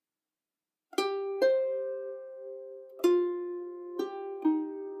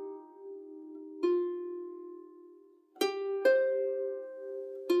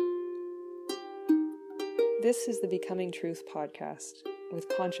This is the Becoming Truth podcast with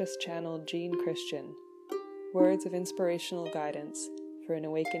conscious channel Jean Christian. Words of inspirational guidance for an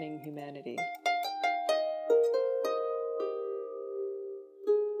awakening humanity.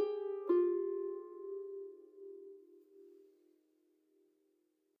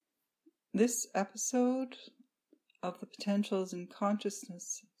 This episode of the Potentials in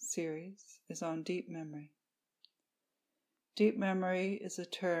Consciousness series is on deep memory. Deep memory is a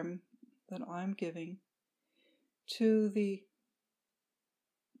term that I'm giving to the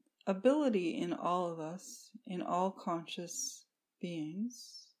ability in all of us, in all conscious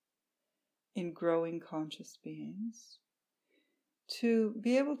beings, in growing conscious beings, to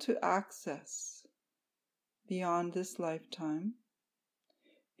be able to access beyond this lifetime,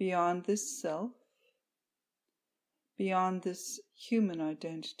 beyond this self, beyond this human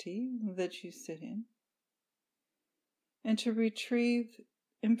identity that you sit in, and to retrieve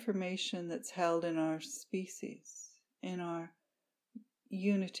information that's held in our species, in our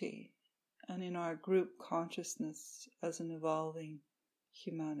unity, and in our group consciousness as an evolving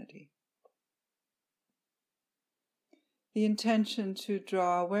humanity. The intention to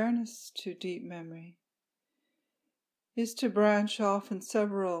draw awareness to deep memory is to branch off in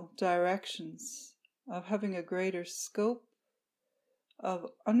several directions of having a greater scope of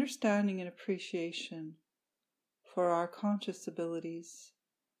understanding and appreciation for our conscious abilities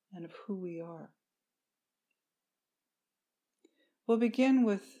and of who we are. We'll begin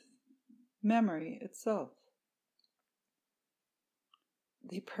with memory itself,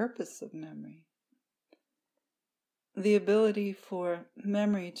 the purpose of memory, the ability for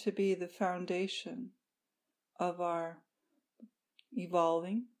memory to be the foundation of our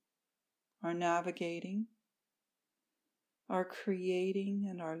evolving, our navigating, our creating,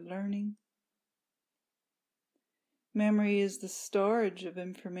 and our learning. Memory is the storage of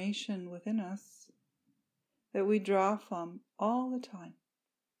information within us that we draw from all the time.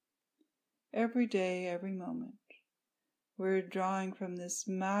 Every day, every moment, we're drawing from this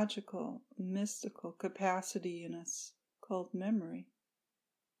magical, mystical capacity in us called memory.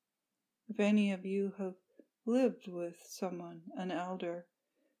 If any of you have lived with someone, an elder,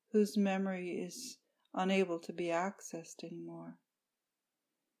 whose memory is unable to be accessed anymore,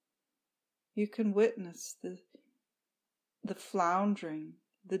 you can witness the floundering,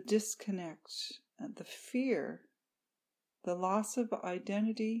 the disconnect, the fear, the loss of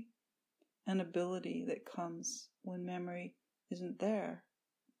identity and ability that comes when memory isn't there,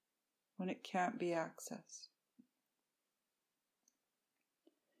 when it can't be accessed.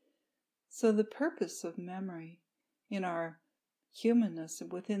 So the purpose of memory in our humanness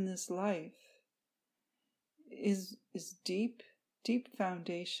within this life is deep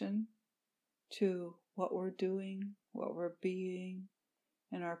foundation to what we're doing, what we're being,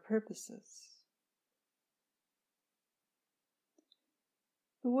 and our purposes.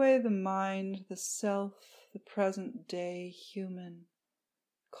 The way the mind, the self, the present day human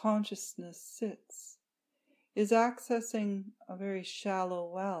consciousness sits is accessing a very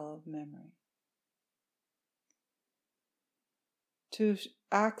shallow well of memory. To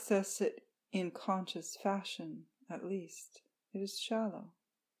access it in conscious fashion, at least, it is shallow.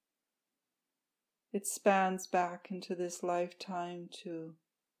 It spans back into this lifetime to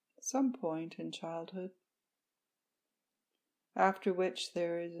some point in childhood, after which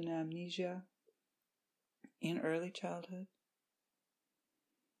there is an amnesia in early childhood,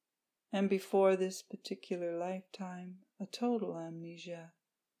 and before this particular lifetime, a total amnesia,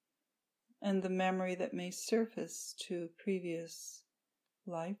 and the memory that may surface to previous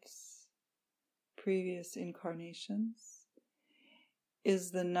lives, previous incarnations,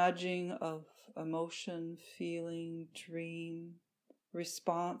 is the nudging of emotion, feeling, dream,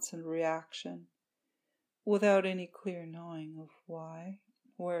 response, and reaction, without any clear knowing of why,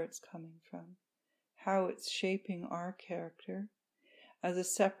 where it's coming from, how it's shaping our character as a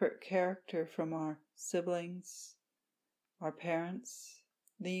separate character from our siblings, our parents,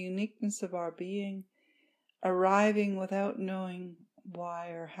 the uniqueness of our being, arriving without knowing why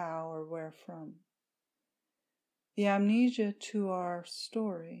or how or where from. The amnesia to our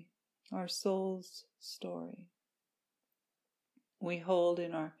story, our soul's story. We hold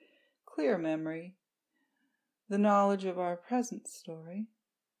in our clear memory the knowledge of our present story,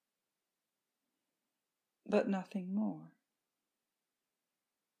 but nothing more.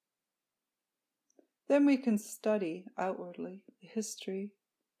 Then we can study outwardly the history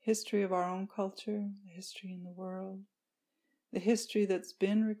of our own culture, the history in the world, the history that's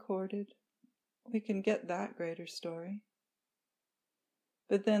been recorded. We can get that greater story.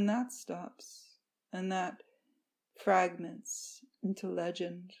 But then that stops, and that fragments into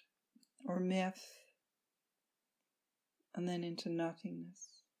legend or myth and then into nothingness.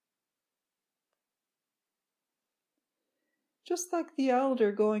 Just like the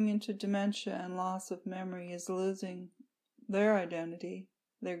elder going into dementia and loss of memory is losing their identity,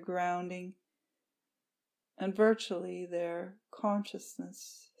 their grounding, and virtually their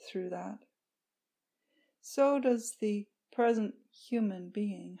consciousness through that, so does the present human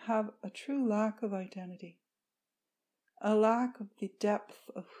being have a true lack of identity, a lack of the depth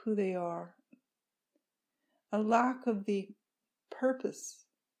of who they are, a lack of the purpose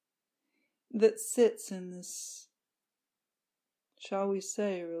that sits in this, shall we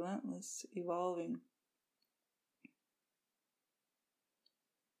say, relentless evolving.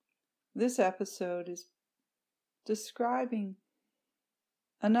 This episode is describing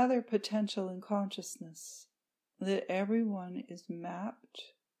another potential in consciousness that everyone is mapped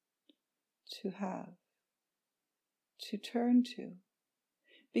to have, to turn to,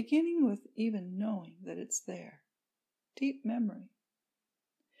 beginning with even knowing that it's there. Deep memory.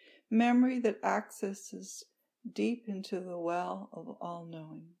 Memory that accesses deep into the well of all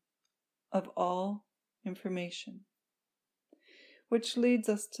knowing, of all information, which leads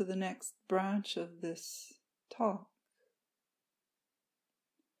us to the next branch of this talk.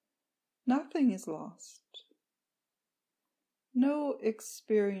 Nothing is lost. No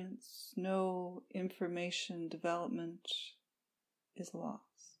experience, no information development is lost.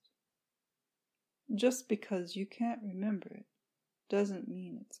 Just because you can't remember it doesn't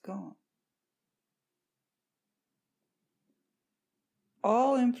mean it's gone.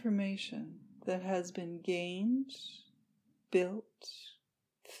 All information that has been gained, built,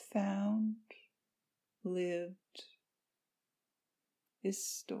 found, lived, is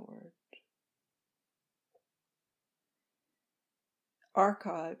stored,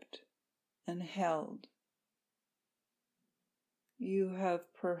 archived, and held. You have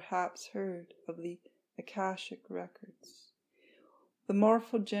perhaps heard of the Akashic records, the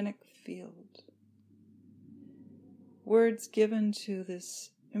morphogenic field, words given to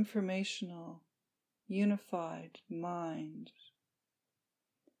this informational, unified mind,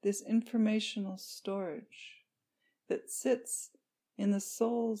 this informational storage that sits in the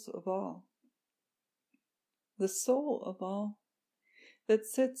souls of all, the soul of all, that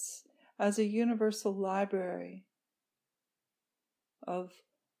sits as a universal library of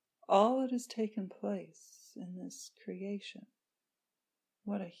all that has taken place in this creation.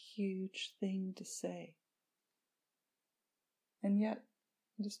 What a huge thing to say. And yet,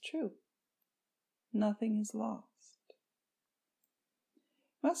 it is true. Nothing is lost.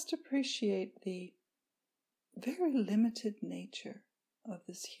 Must appreciate the very limited nature of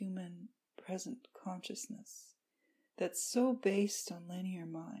this human present consciousness that's so based on linear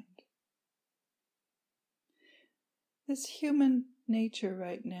mind. This human nature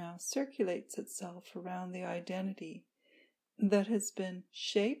right now circulates itself around the identity that has been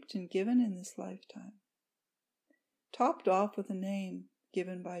shaped and given in this lifetime, topped off with a name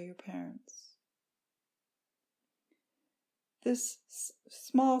given by your parents. This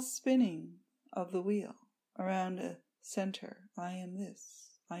small spinning of the wheel around a center, I am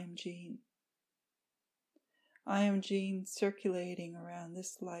this, I am Jean. I am Jean circulating around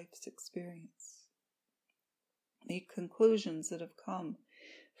this life's experience. The conclusions that have come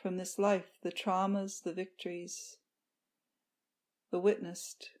from this life, the traumas, the victories, the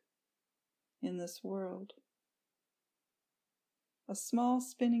witnessed in this world. A small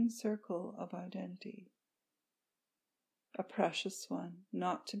spinning circle of identity. A precious one,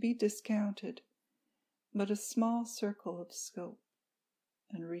 not to be discounted, but a small circle of scope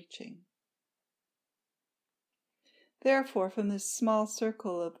and reaching. Therefore, from this small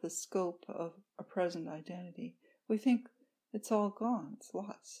circle of the scope of a present identity, we think it's all gone, it's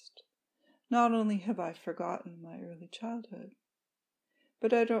lost. Not only have I forgotten my early childhood,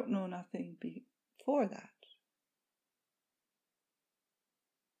 but I don't know nothing before that.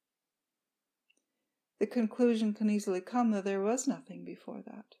 The conclusion can easily come that there was nothing before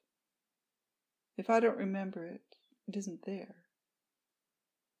that. If I don't remember it, it isn't there.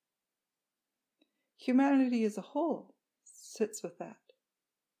 Humanity as a whole sits with that.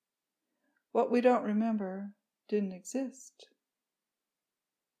 What we don't remember didn't exist.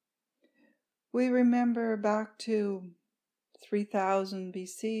 We remember back to 3000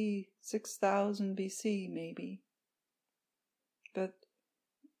 BC, 6000 BC maybe. But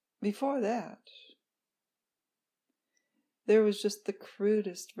before that, there was just the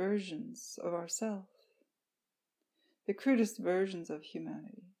crudest versions of ourselves, the crudest versions of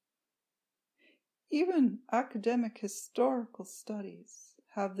humanity. Even academic historical studies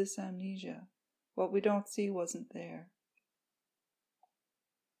have this amnesia. What we don't see wasn't there.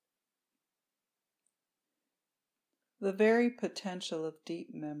 The very potential of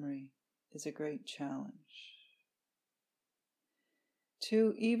deep memory is a great challenge.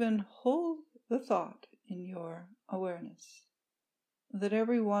 To even hold the thought in your awareness that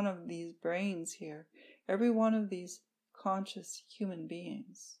every one of these brains here, every one of these conscious human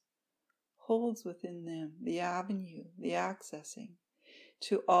beings holds within them the avenue, the accessing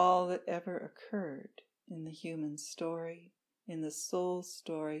to all that ever occurred in the human story, in the soul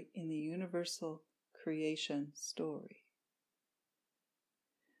story, in the universal creation story.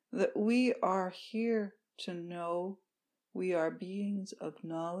 That we are here to know we are beings of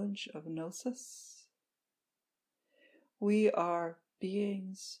knowledge, of gnosis. We are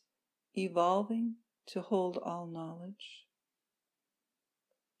beings evolving to hold all knowledge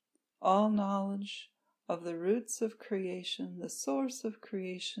of the roots of creation, the source of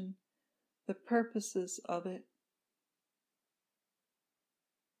creation, the purposes of it.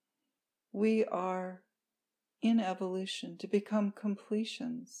 We are in evolution to become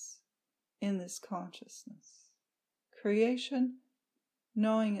completions in this consciousness. Creation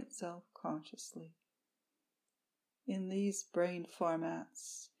knowing itself consciously in these brain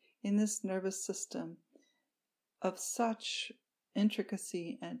formats, in this nervous system of such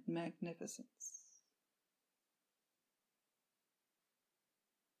intricacy and magnificence.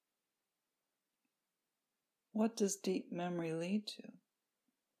 What does deep memory lead to?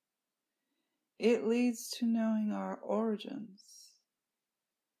 It leads to knowing our origins.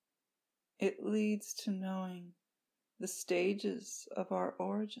 It leads to knowing the stages of our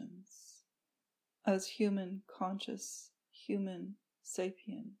origins as human, conscious, human,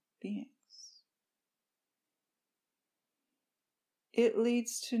 sapient beings. It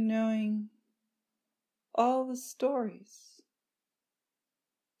leads to knowing all the stories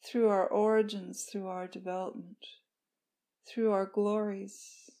through our origins, through our development, through our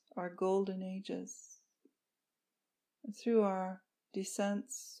glories, our golden ages, through our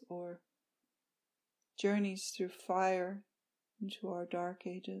descents or journeys through fire into our dark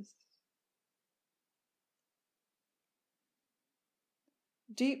ages.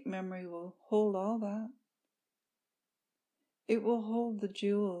 Deep memory will hold all that. It will hold the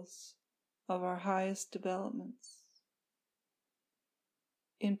jewels of our highest developments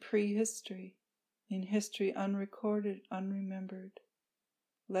in prehistory, in history unrecorded, unremembered,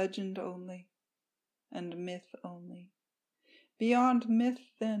 legend only, and myth only. Beyond myth,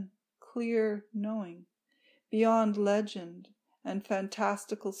 then, clear knowing. Beyond legend and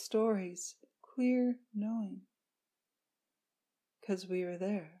fantastical stories, clear knowing. Because we are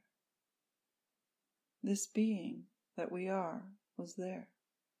there. This being that we are was there.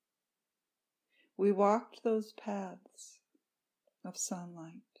 We walked those paths of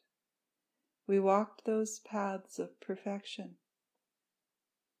sunlight. We walked those paths of perfection.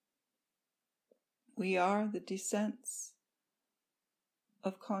 We are the descents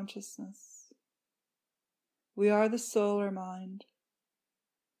of consciousness. We are the solar mind.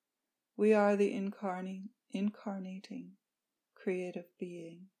 We are the incarnating creative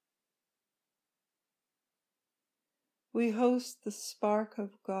being. We host the spark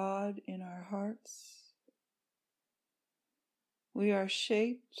of God in our hearts. We are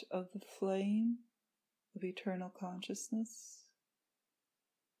shaped of the flame of eternal consciousness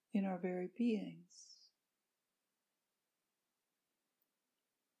in our very beings.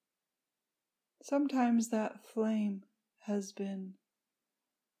 Sometimes that flame has been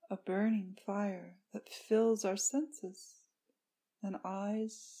a burning fire that fills our senses and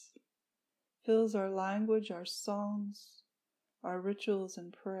eyes, fills our language, our songs, our rituals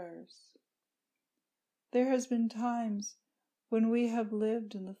and prayers. There has been times when we have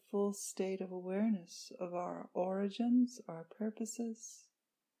lived in the full state of awareness of our origins, our purposes,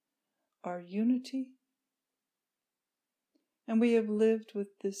 our unity, and we have lived with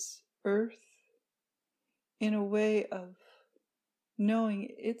this earth in a way of knowing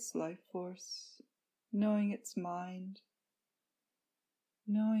its life force, knowing its mind,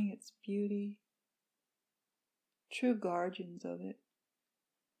 knowing its beauty, true guardians of it,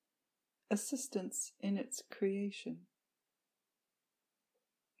 assistants in its creation.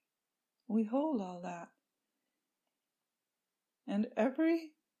 We hold all that. And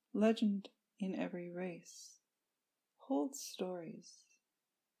every legend in every race holds stories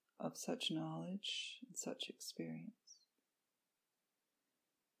of such knowledge and such experience.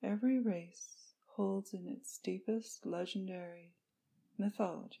 Every race holds in its deepest legendary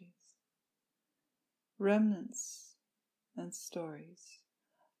mythologies remnants and stories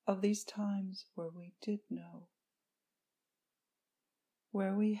of these times where we did know,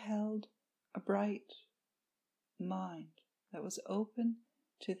 where we held a bright mind that was open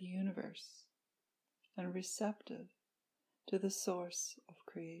to the universe and receptive to the source of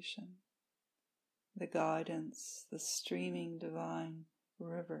creation. The guidance, the streaming divine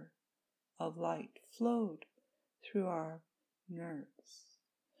river of light flowed through our nerves,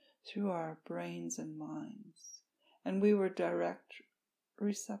 through our brains and minds, and we were direct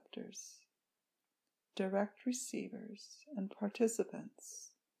receptors, direct receivers and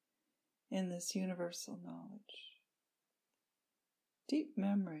participants in this universal knowledge. Deep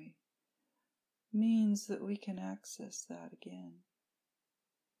memory means that we can access that again,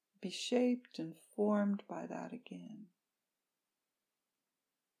 be shaped and formed by that again.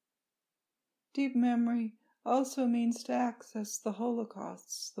 Deep memory also means to access the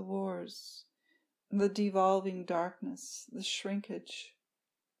holocausts, the wars, the devolving darkness, the shrinkage,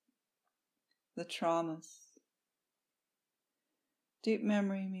 the traumas. Deep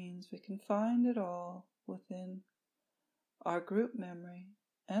memory means we can find it all within our group memory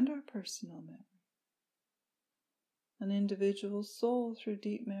and our personal memory. An individual soul through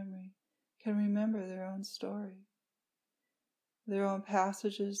deep memory can remember their own story, their own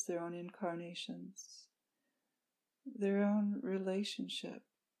passages, their own incarnations, their own relationship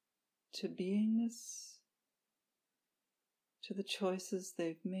to beingness, to the choices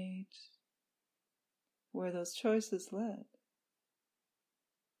they've made, where those choices led.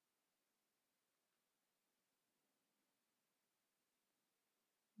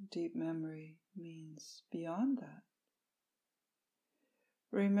 Deep memory means beyond that,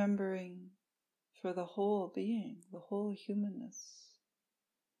 remembering for the whole being, the whole humanness,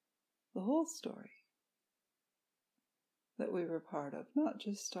 the whole story that we were part of, not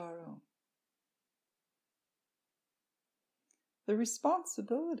just our own. The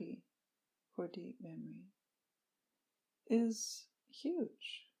responsibility for deep memory is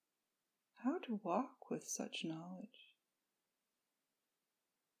huge. How to walk with such knowledge?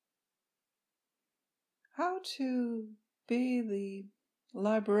 How to be the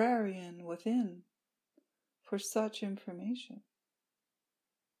librarian within for such information?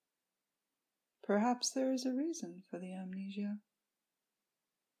 Perhaps there is a reason for the amnesia.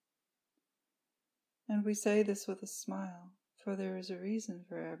 And we say this with a smile, for there is a reason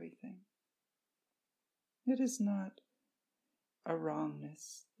for everything. It is not a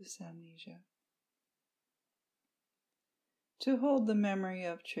wrongness, this amnesia. To hold the memory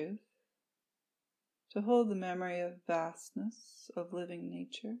of truth, to hold the memory of vastness, of living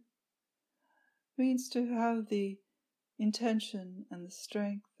nature, means to have the intention and the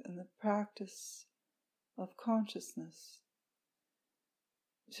strength and the practice of consciousness,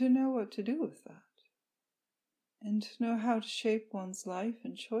 to know what to do with that, and to know how to shape one's life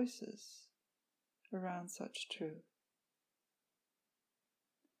and choices around such truth.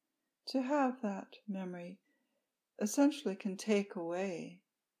 To have that memory essentially can take away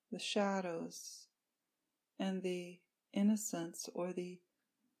the shadows and the innocence or the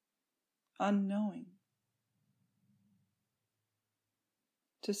unknowing.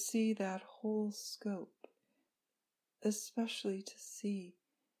 To see that whole scope, especially to see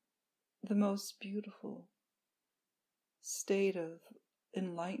the most beautiful state of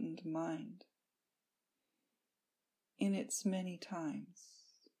enlightened mind in its many times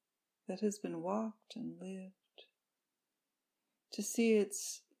that has been walked and lived, to see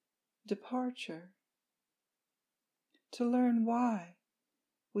its departure, to learn why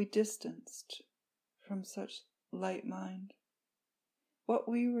we distanced from such light mind, what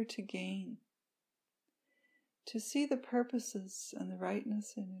we were to gain, to see the purposes and the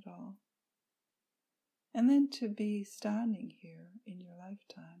rightness in it all, and then to be standing here in your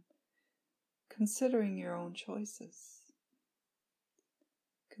lifetime, considering your own choices,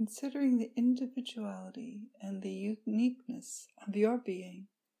 considering the individuality and the uniqueness of your being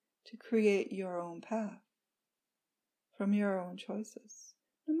to create your own path from your own choices,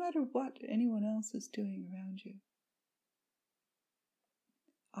 no matter what anyone else is doing around you.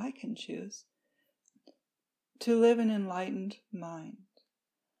 I can choose to live an enlightened mind.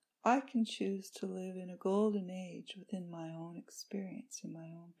 I can choose to live in a golden age within my own experience and my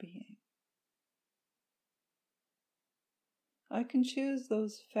own being. I can choose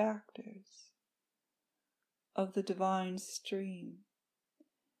those factors of the divine stream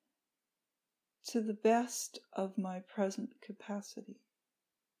to the best of my present capacity.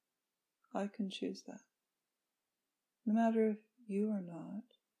 I can choose that. No matter if you are not,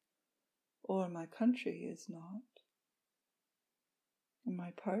 or my country is not, or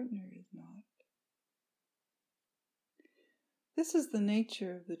my partner is not. This is the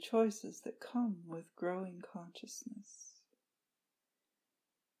nature of the choices that come with growing consciousness.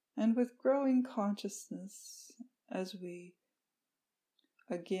 And with growing consciousness, as we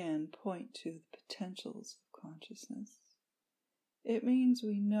again point to the potentials of consciousness, It means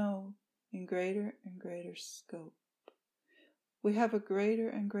we know in greater and greater scope. We have a greater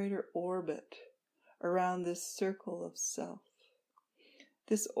and greater orbit around this circle of self.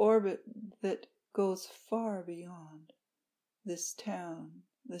 This orbit that goes far beyond this town,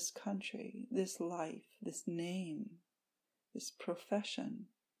 this country, this life, this name, this profession,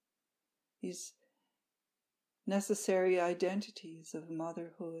 these necessary identities of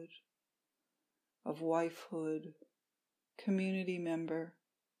motherhood, of wifehood, community member.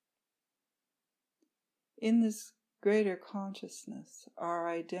 In this greater consciousness, our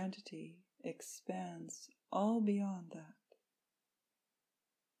identity expands all beyond that.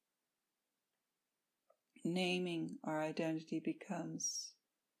 Naming our identity becomes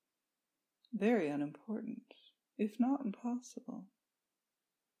very unimportant, if not impossible.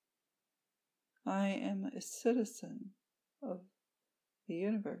 I am a citizen of the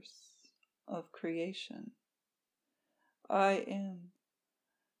universe, of creation. I am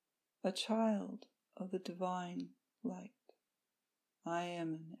a child of the divine light. I am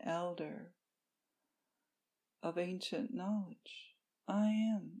an elder of ancient knowledge. I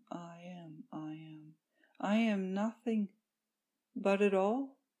am. I am nothing but it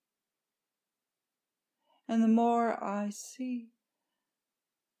all. And the more I see,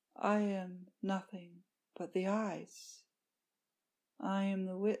 I am nothing but the eyes. I am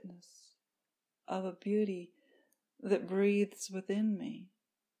the witness of a beauty that breathes within me,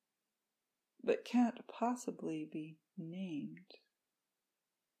 but can't possibly be named.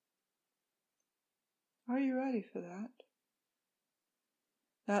 Are you ready for that?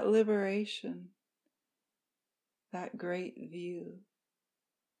 That liberation, that great view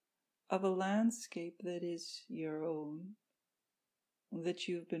of a landscape that is your own, that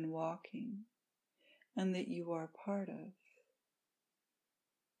you've been walking, and that you are part of.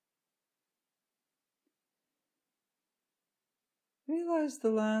 Realize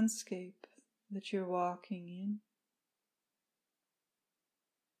the landscape that you're walking in.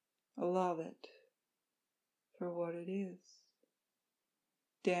 Love it for what it is.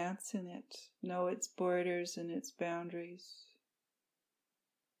 Dance in it. Know its borders and its boundaries.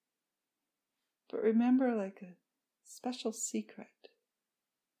 But remember, like a special secret,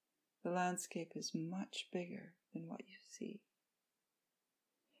 the landscape is much bigger than what you see.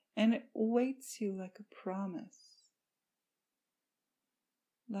 And it waits you like a promise,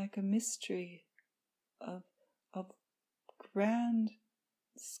 like a mystery of grand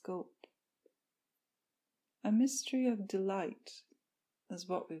scope. A mystery of delight is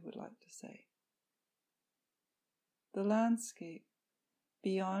what we would like to say. The landscape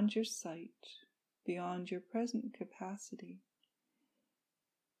beyond your sight, beyond your present capacity,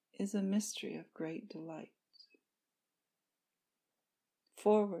 is a mystery of great delight.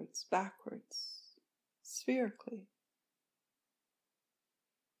 Forwards, backwards, spherically.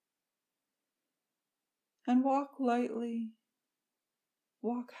 And walk lightly,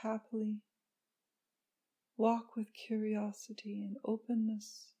 walk happily, walk with curiosity and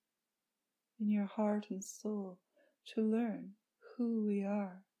openness in your heart and soul to learn who we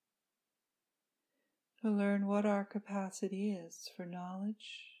are, to learn what our capacity is for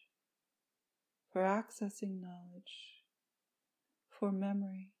knowledge, for accessing knowledge, for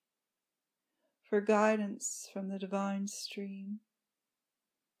memory, for guidance from the divine stream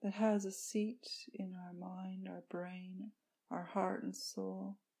that has a seat in our mind, our brain, our heart and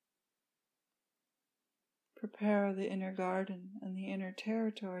soul. Prepare the inner garden and the inner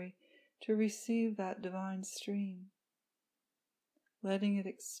territory to receive that divine stream, letting it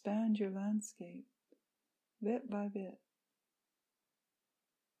expand your landscape bit by bit.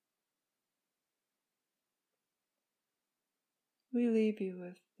 We leave you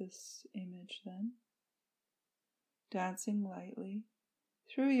with this image then, dancing lightly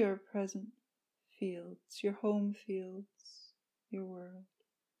through your present fields, your home fields, your world,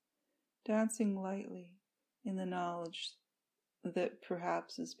 dancing lightly in the knowledge that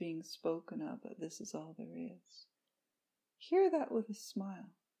perhaps is being spoken of, but this is all there is. Hear that with a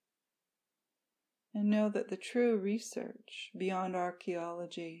smile, and know that the true research beyond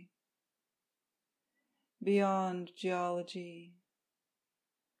archaeology, beyond geology,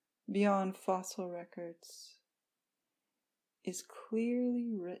 beyond fossil records, is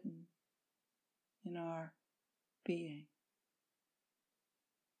clearly written in our being,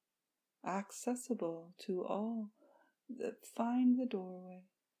 accessible to all that find the doorway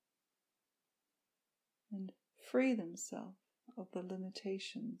and free themselves of the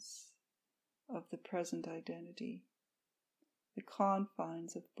limitations of the present identity, the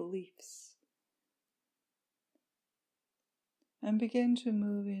confines of beliefs, and begin to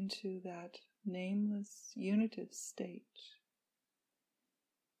move into that nameless, unitive state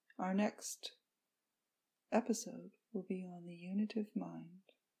Our next episode will be on the unitive mind.